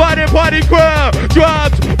massive. Party crew.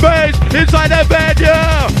 Drums, bass, inside the bed,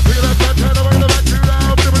 yeah.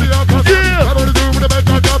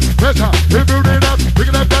 Pressure, if you need up, pick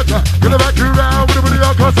it up better. Get it back around with the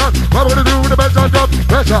concert. What we're gonna do with the best of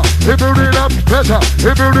pressure, if you need up, pressure,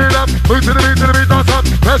 if you need up, move to the beat, dance up.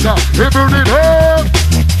 Pressure, if you need up.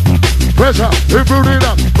 Pressure, if you need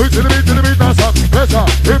up, move to the beat, dance up. Pressure,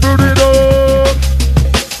 if you need up.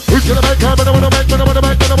 Who's gonna make her, make her,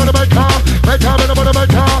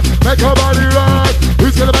 make her body rock.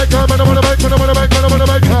 Who's gonna make her, make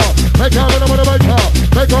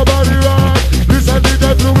her body rock. Listen,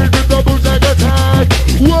 DJ Fluid.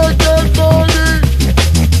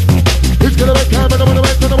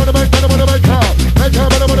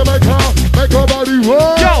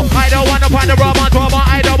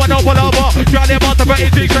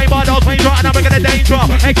 major, and I'm making a danger.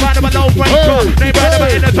 Ain't kind of a low breaker, name brand of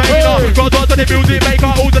an entertainer. Goes on to the music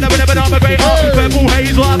maker, who's the level of an armor greater. Purple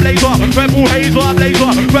hazel, I'm laser. Purple hazel, I'm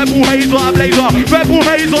laser. Purple hazel, I'm laser. Purple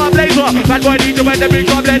hazel, I'm laser. Bad boy need to wear the big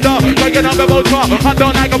club blender. Breaking up the motor. I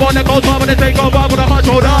feel like I'm on the coast, I'm gonna take over with a hot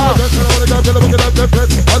shoulder.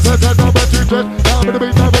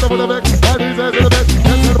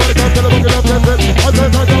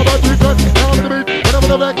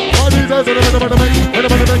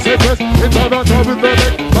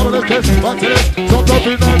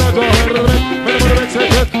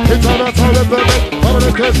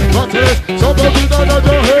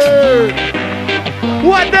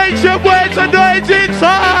 What nation waits and noise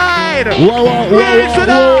inside? Raise it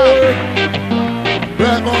up!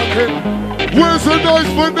 Black market. Where's the noise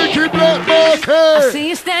for Nicky Black Market? I see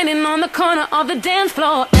you standing on the corner of the dance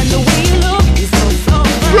floor, and the way you look is so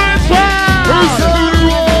Rewind!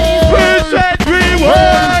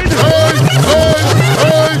 Rewind!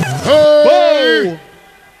 Hey!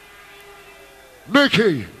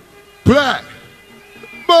 Nicky Black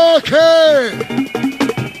Market.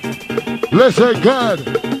 Listen good.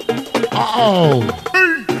 Uh-oh.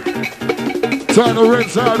 Time to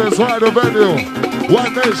rinse out inside the venue.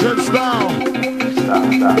 One Nation style.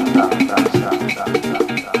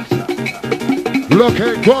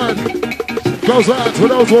 Looking good. Goes out to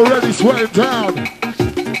those already sweating down.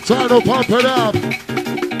 Time to pump it up.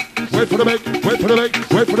 Wait for the make, wait for the make,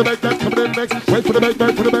 wait for the make that coming in next. Wait for the make,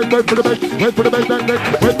 wait for the make, wait for the make, wait for the make that next.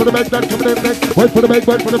 Wait for the make that coming in next. Wait for the make,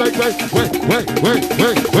 wait for the make, wait for the make that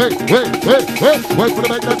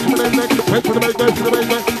coming in next. Wait for the make, wait for the make,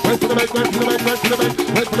 wait for the make, wait for the make, wait for the make,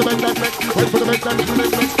 wait for the make that next. Wait for the make that coming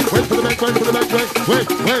in next. Wait for the make, wait for the make, wait.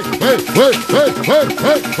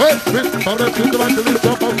 I'm gonna keep the right to this,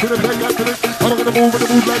 jump up to the back after this. I'm gonna move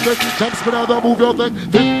like this. Jump spin out, I'll move your thing.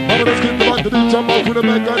 I'm gonna keep the right to this, jump up to the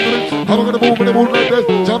back after this. I'm gonna move like this.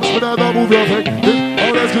 Jump spin out, I'll move your thing.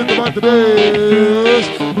 Oh, let's get the right to this.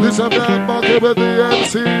 This is Black Market with the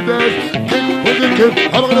MC days. Kick with the kid.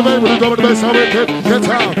 I'm gonna make with the double bass. I'm gonna get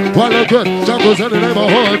down. While I'm good, jumpers in the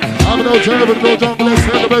neighborhood. I'm no chair with no jungle. Let's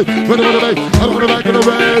send the bass. With the bass. I'm gonna back in the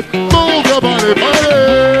red. Move your body,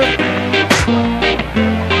 body.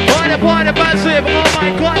 Party massive, oh my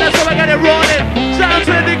god, that's how I get it rolling. Sounds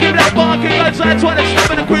to the give that barking outside, trying to stop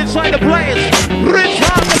in the green side of the place. Rich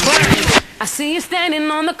round the place. I see you standing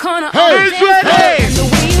on the corner of Hey, the dance floor, and the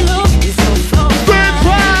way you look is so Rich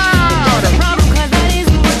round. The problem, 'cause that is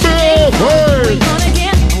what we're gonna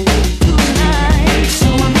get away tonight. So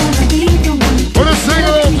I'm gonna be the one. For the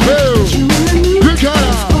single bill. You got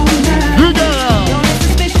out. You got out. Don't let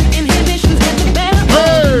suspicion, inhibitions get the better.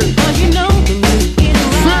 Hey. 'Cause you know the music is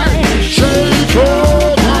right. Shake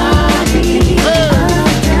your body. Hey.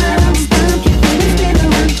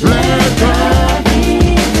 Let go.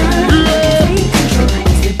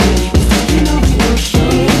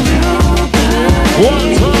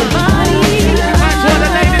 One time. That's what the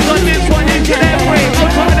ladies on this one in every.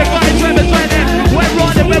 Outside the guys representing.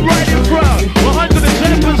 We're riding through.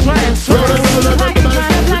 110%.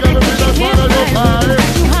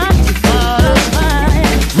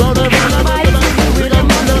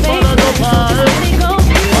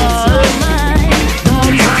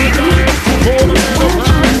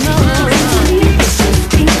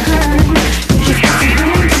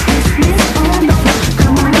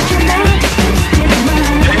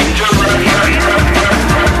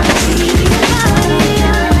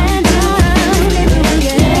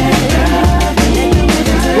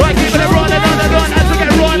 Right, keep it rolling on the run as we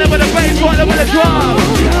get rolling with the bass, rolling with the drum.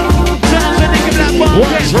 Sounds like they give that What's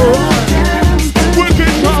market. alright?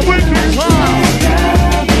 Wicked time, wicked time.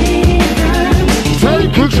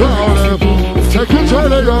 Take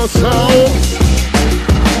control of yourself.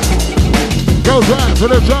 Goes right to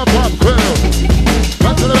the jump up quill.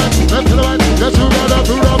 Right to the left, left to the right. Get you right up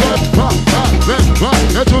to the right. Right, left,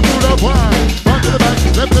 right. Get you to the right. Right to the back,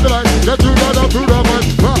 left to the right. Get you right up to the right.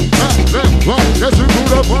 Right, left, right. Get you to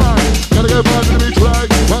the right. Gotta get back to the beach right.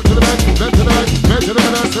 Right to the back, left to the right. Right to the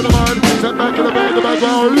left, to the right. Step back to the back, the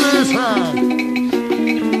background. Listen.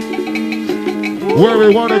 Where we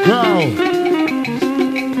wanna go.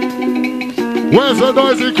 Where's the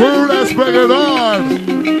noisy crew? Let's bring it on.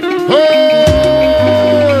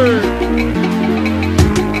 Hey!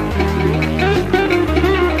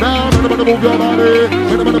 Now, everybody move your body.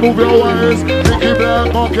 Everybody move your waist. Nicky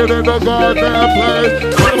Black Market in the goddamn place.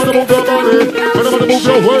 Everybody move your body. Everybody move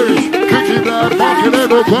your waist. Nicky Black Market in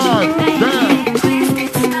the goddamn.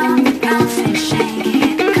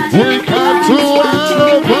 We come to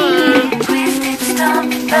elevate.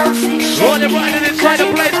 Rolling right inside the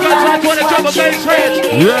place, guys. I want to drop a bass hit.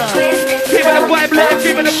 Yeah. keeping the vibe live,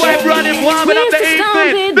 keeping the vibe running, warming up the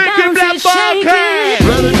evening. Big Black Market.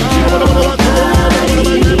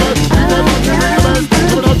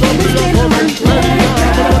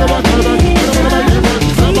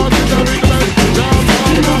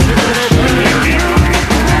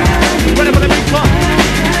 Ready for the big pop.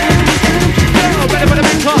 Ready for the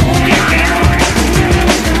big pop.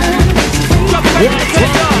 Drop it back to the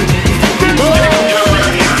center.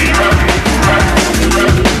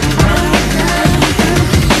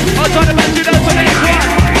 I'll try to match you down to the next one.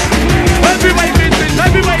 Heavyweight business,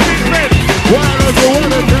 heavyweight business.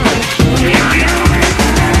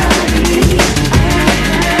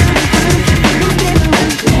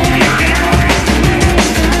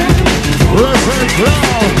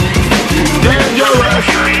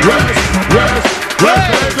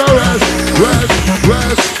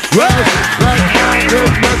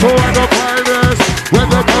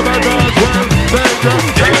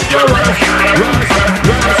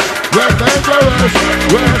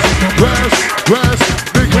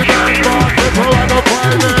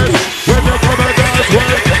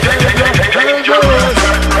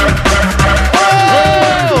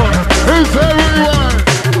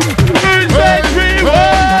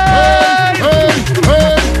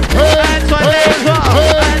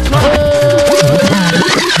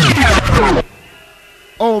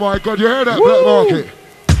 Oh my God, you hear that, Black Market?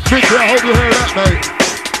 Victor, I hope you hear that, mate.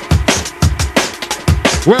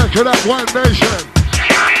 Working up One Nation.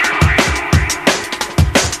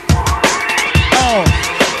 Oh,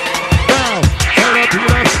 now,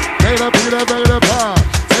 take up, bring the power.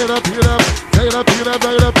 Take up, bring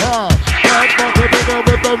the power. Black Market, bigger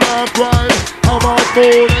with the rough ride. I'm on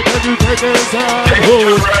board, and can you take it inside? Take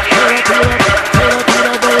up, bring the power. Take up.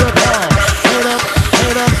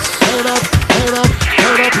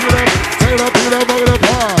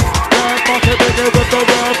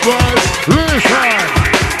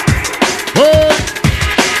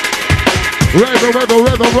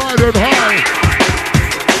 Rhythm, riding high.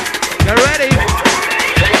 You ready?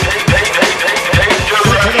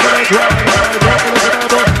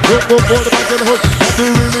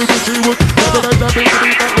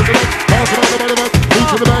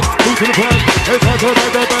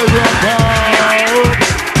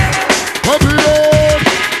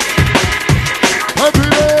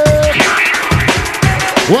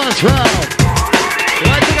 Watch out.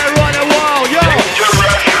 One thing I run a wall, yo.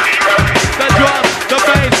 The drum, the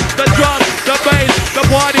bass, the drum, the bass, the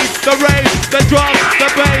party, the rave, the drum, the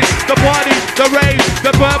bass, the party, the rave,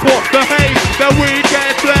 the purple, the haze, the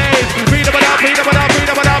weekend blaze. Beat them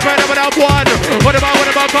up, one. What about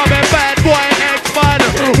coming bad boy X-Man?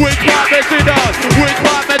 Which part is it on? Which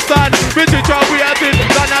part is son? Which is how we are in?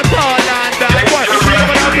 Gonna fall and die.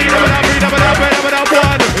 Beat them up,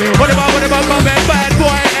 one. What about coming bad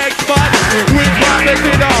boy X-Man? Which part is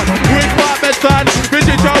it on? Which part is son? Which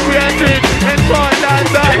is how we are in? And fall and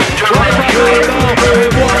die. Right back on the way,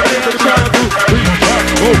 one in the jungle.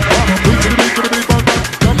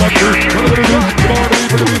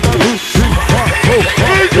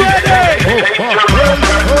 Who's ready?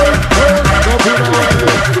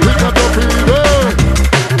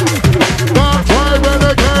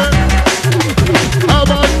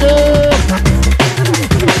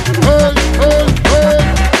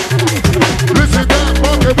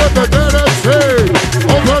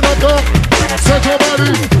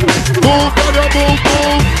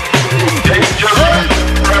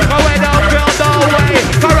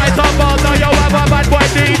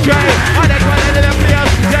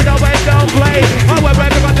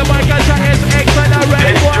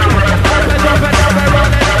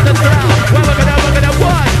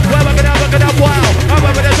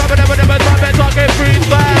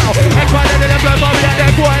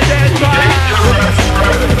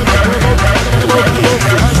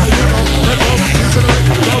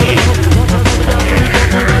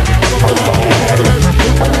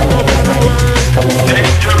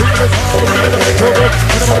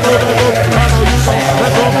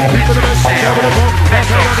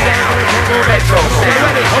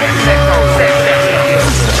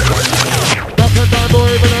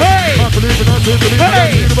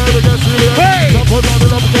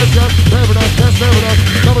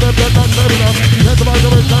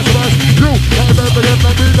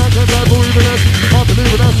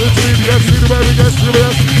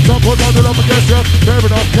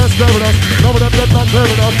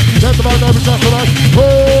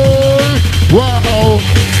 Wow!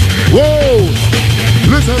 Whoa!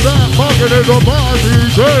 Listen to that, market is a bar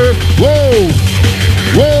DJ. Whoa!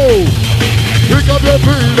 Whoa! Pick up your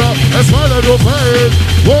feet up and smile at your face.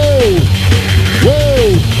 Whoa!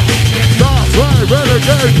 Whoa! Stop! right,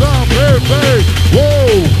 renegade, down, play.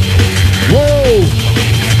 Whoa, whoa.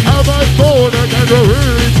 Have I thought I can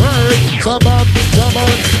really take some on,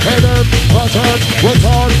 and then pass on, what's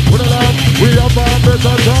on, put it up. We have our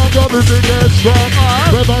better jump, the music gets strong.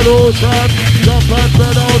 Revolution, jump and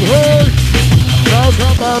bend out, hey. Now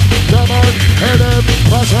come on, and then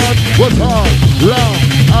pass on, what's on, long.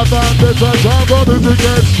 Have our better jump, the music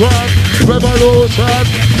gets strong. Revolution,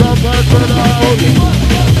 jump and bend out.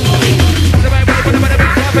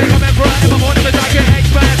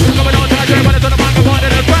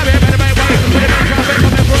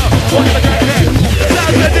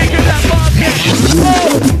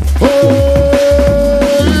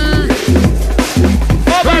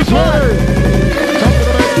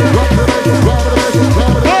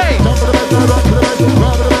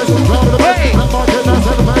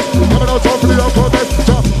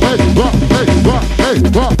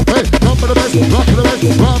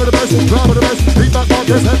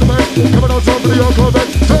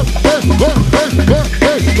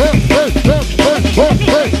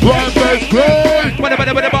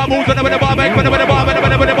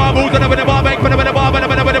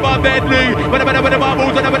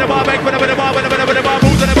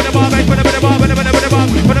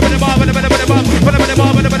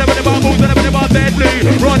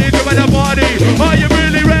 Running to the party. Are you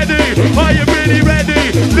really ready? Are you really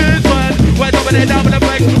ready? Listen, we're doubling down with the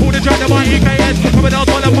flex. All the track to my EKS. Coming out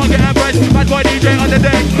on the funky and fresh. Bad boy DJ on the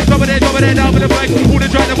deck. Doubling down with the flex. All the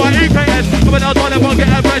track to my EKS. Coming out on the funky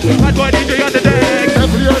and fresh. Bad boy DJ on the deck.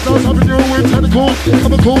 Every year now something new with technical.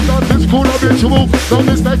 I'm a cool, not physical, not visual. Don't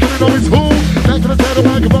mistake it, know it's who. Back to the center,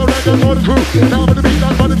 microphone, I got all the crew. Down with the beat,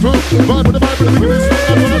 not running through. Right with the mic, with the beginning,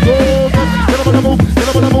 I'm gonna go. Get up on the move, get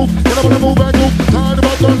up on the move, get up on the move, back move. Time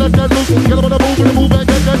about don't let that loose. Get up on the move, with the move, back,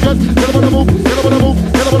 get. Get up on the move, get up on the move,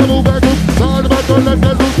 get up on the move, back move. Time about don't let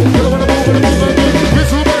that loose. Get up on the move, with the move, back get.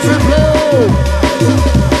 Whistle, massive flow.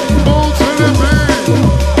 Move to the beat.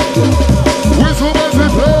 Whistle,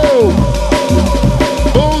 massive flow.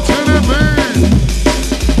 Move to the beat.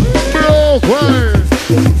 Brooklyn.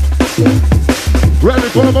 Ready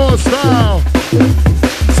for more style.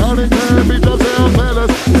 Sounding can be just down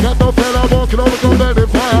fellas. Got no fella walking over the bed and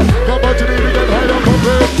fire. Got much to need to get higher from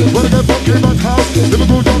bed. Wanna get funky in my house.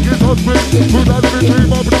 Liverpool donkeys on spring. Food out every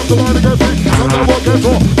dream, open up the mind to get free. Sometimes walk and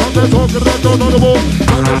talk. Sometimes talk and run down on the wall.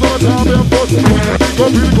 Sometimes on the time and force. Think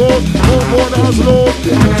of pretty cold. No more than house alone.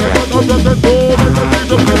 Take on up that door. Make the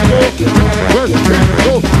things of this door. West, east,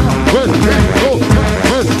 go. West, east, go.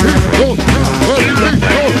 West, east, go. West, east,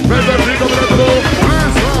 go. Make the things of the door.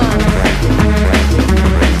 Please ride.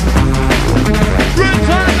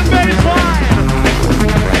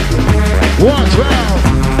 Watch out!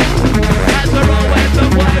 That's the wrong way to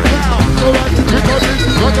play now. So right, you got it,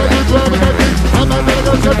 got it, you grab it, I'm not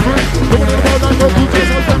gonna get free. Don't let it go, do this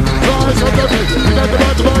something. Rise up the beat, you got the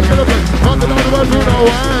right to buy, get a play. Not the right to buy, do no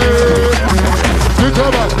way. You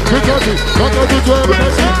come out, you got it, got to do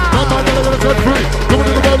everything. I'm not gonna get free. Don't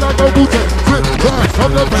let it go, not go do it. Flip, rise up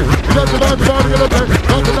the beat, you got the right to buy, get a play.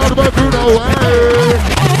 Not the right to buy, do no way.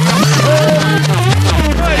 Hey!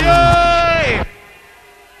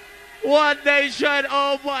 One nation,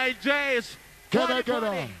 oh my days. Can I get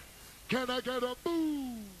a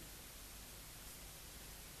boo?